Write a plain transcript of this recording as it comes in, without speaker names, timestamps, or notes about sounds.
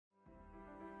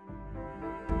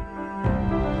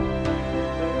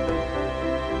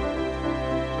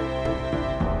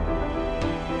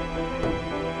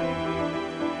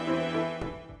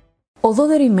Although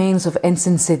the remains of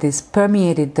ancient cities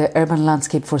permeated the urban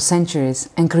landscape for centuries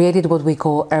and created what we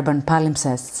call urban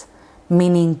palimpsests,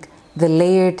 meaning the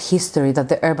layered history that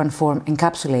the urban form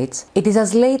encapsulates, it is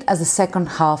as late as the second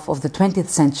half of the 20th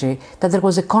century that there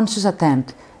was a conscious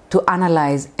attempt to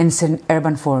analyze ancient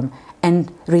urban form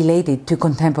and relate it to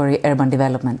contemporary urban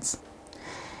developments.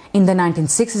 In the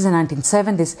 1960s and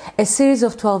 1970s, a series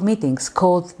of 12 meetings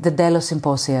called the Delos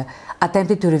Symposia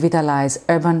attempted to revitalize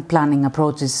urban planning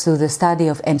approaches through the study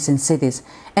of ancient cities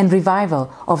and revival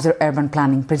of their urban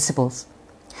planning principles.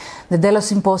 The Delos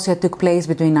Symposia took place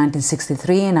between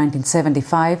 1963 and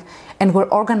 1975 and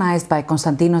were organized by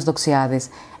Konstantinos Doxiadis,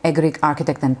 a Greek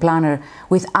architect and planner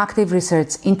with active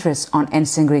research interests on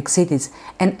ancient Greek cities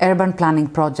and urban planning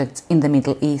projects in the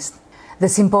Middle East. The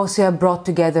symposia brought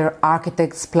together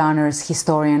architects, planners,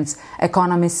 historians,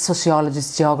 economists,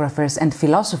 sociologists, geographers, and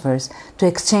philosophers to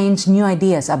exchange new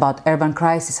ideas about urban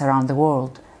crises around the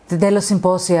world. The Delos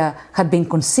Symposia had been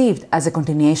conceived as a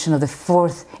continuation of the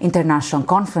Fourth International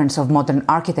Conference of Modern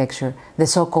Architecture, the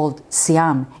so-called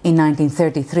SIAM, in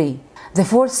 1933. The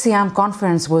Fourth SIAM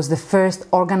Conference was the first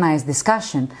organized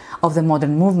discussion of the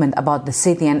modern movement about the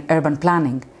city and urban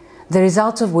planning, the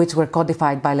results of which were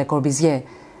codified by Le Corbusier,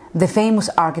 the famous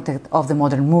architect of the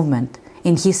modern movement,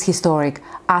 in his historic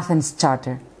Athens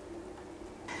Charter.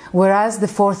 Whereas the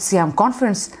Fourth SIAM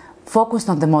Conference focused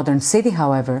on the modern city,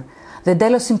 however, the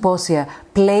Delos Symposia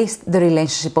placed the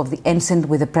relationship of the ancient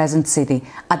with the present city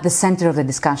at the center of the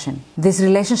discussion. This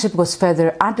relationship was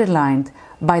further underlined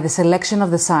by the selection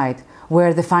of the site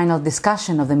where the final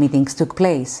discussion of the meetings took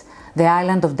place, the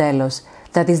island of Delos,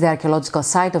 that is the archaeological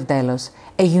site of Delos,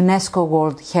 a UNESCO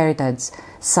World Heritage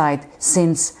Site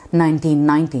since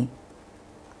 1990.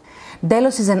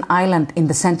 Delos is an island in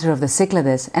the center of the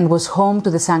Cyclades and was home to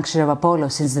the sanctuary of Apollo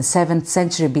since the 7th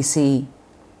century BCE.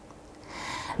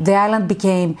 The island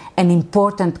became an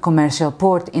important commercial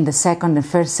port in the 2nd and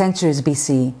 1st centuries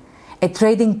BCE, a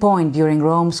trading point during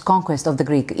Rome's conquest of the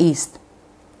Greek East.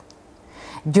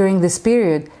 During this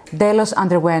period, Delos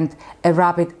underwent a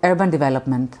rapid urban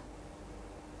development.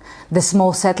 The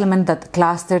small settlement that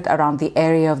clustered around the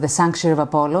area of the sanctuary of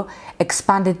Apollo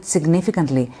expanded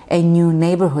significantly, and new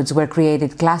neighborhoods were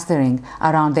created clustering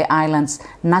around the island's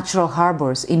natural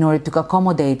harbors in order to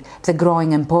accommodate the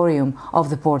growing emporium of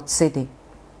the port city.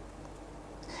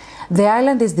 The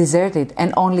island is deserted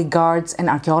and only guards and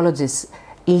archaeologists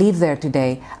live there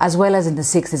today, as well as in the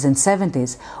 60s and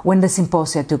 70s when the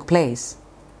symposia took place.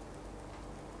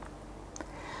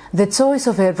 The choice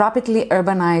of a rapidly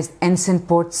urbanized ancient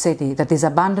port city that is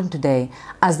abandoned today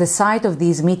as the site of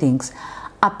these meetings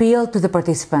appealed to the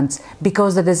participants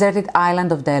because the deserted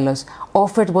island of Delos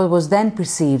offered what was then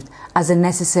perceived as a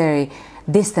necessary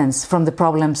distance from the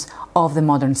problems of the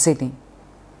modern city.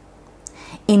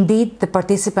 Indeed, the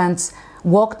participants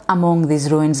walked among these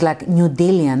ruins like New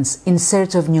Dealians in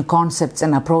search of new concepts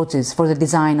and approaches for the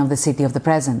design of the city of the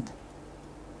present.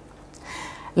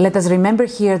 Let us remember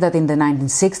here that in the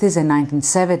 1960s and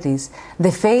 1970s,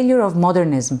 the failure of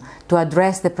modernism to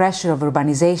address the pressure of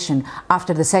urbanization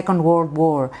after the Second World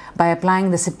War by applying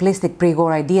the simplistic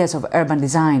pre-war ideas of urban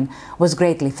design was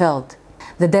greatly felt.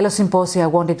 The Delos Symposia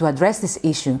wanted to address this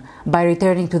issue by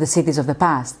returning to the cities of the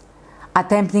past,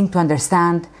 attempting to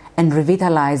understand and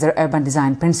revitalize their urban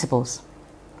design principles.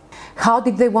 How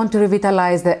did they want to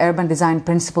revitalize the urban design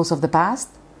principles of the past?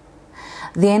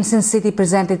 The ancient city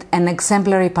presented an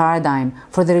exemplary paradigm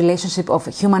for the relationship of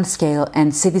human scale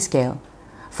and city scale.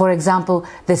 For example,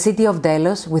 the city of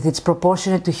Delos with its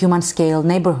proportionate to human scale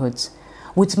neighborhoods,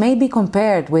 which may be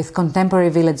compared with contemporary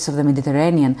villages of the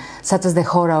Mediterranean, such as the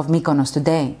Hora of Mykonos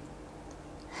today.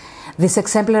 This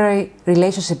exemplary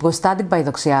relationship was studied by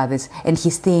Doxiadis and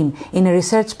his team in a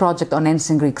research project on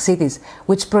ancient Greek cities,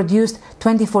 which produced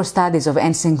 24 studies of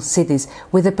ancient cities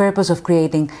with the purpose of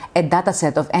creating a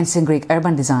dataset of ancient Greek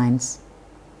urban designs.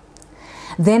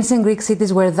 The ancient Greek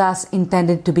cities were thus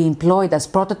intended to be employed as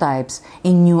prototypes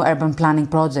in new urban planning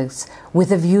projects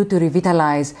with a view to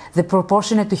revitalize the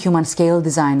proportionate to human scale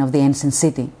design of the ancient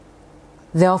city.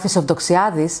 The office of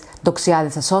Doxiadis,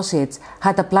 Doxiadis Associates,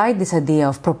 had applied this idea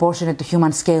of proportionate to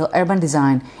human scale urban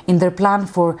design in their plan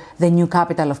for the new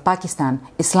capital of Pakistan,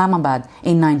 Islamabad,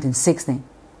 in 1960.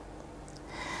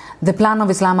 The plan of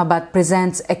Islamabad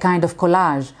presents a kind of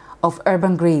collage of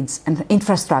urban grids and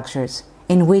infrastructures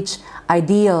in which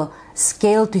ideal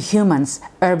scale-to-humans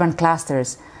urban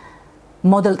clusters,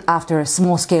 modeled after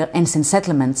small-scale ancient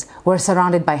settlements, were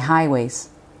surrounded by highways.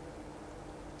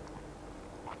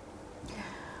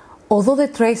 Although the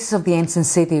traces of the ancient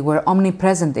city were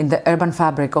omnipresent in the urban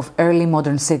fabric of early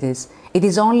modern cities, it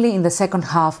is only in the second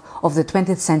half of the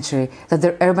 20th century that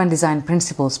their urban design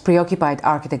principles preoccupied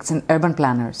architects and urban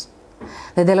planners.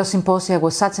 The Delos Symposia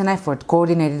was such an effort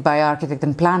coordinated by architect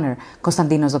and planner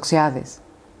Konstantinos Doxiadis.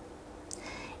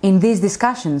 In these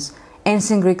discussions,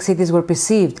 ancient Greek cities were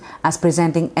perceived as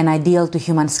presenting an ideal to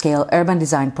human scale urban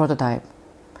design prototype.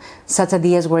 Such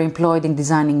ideas were employed in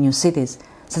designing new cities,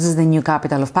 such as the new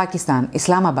capital of Pakistan,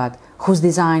 Islamabad, whose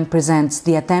design presents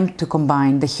the attempt to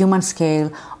combine the human scale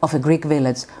of a Greek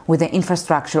village with the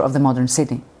infrastructure of the modern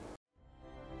city.